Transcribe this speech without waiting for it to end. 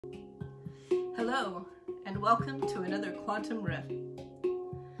Hello, and welcome to another Quantum Riff.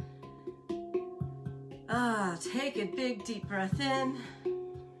 Take a big deep breath in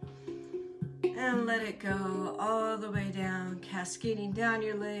and let it go all the way down, cascading down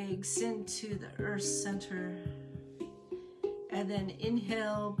your legs into the Earth center. And then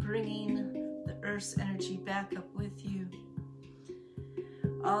inhale, bringing the Earth's energy back up with you,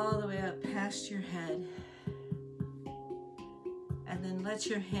 all the way up past your head. And then let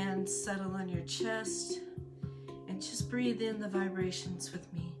your hands settle on your chest and just breathe in the vibrations with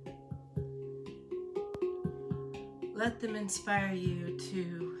me. Let them inspire you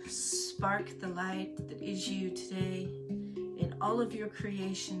to spark the light that is you today in all of your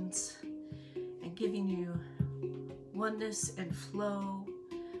creations, and giving you oneness and flow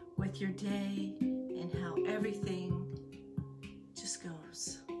with your day and how everything just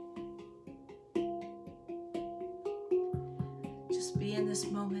goes. Just be in this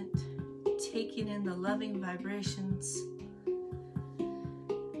moment, taking in the loving vibrations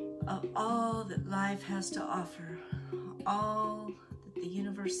of all that life has to offer, all that the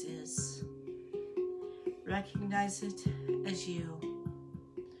universe is. Recognize it as you.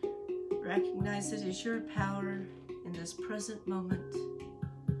 Recognize it as your power in this present moment,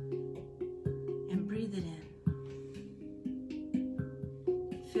 and breathe it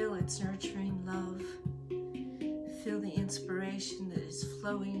in. Feel its nurturing love. Feel the inspiration that is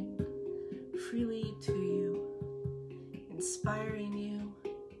flowing freely to you, inspiring you,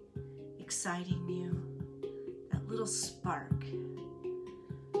 exciting you, that little spark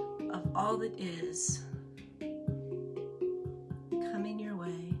of all that is coming your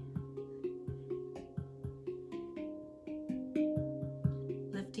way,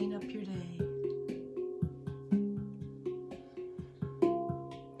 lifting up your day.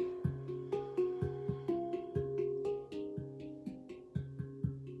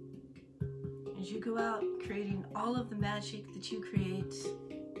 As you go out creating all of the magic that you create,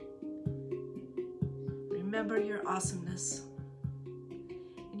 remember your awesomeness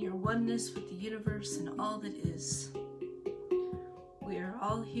and your oneness with the universe and all that is. We are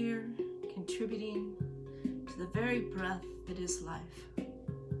all here contributing to the very breath that is life.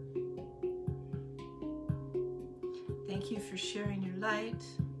 Thank you for sharing your light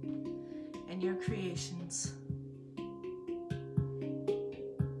and your creations.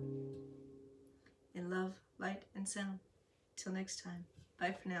 In love, light, and sound. Till next time.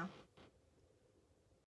 Bye for now.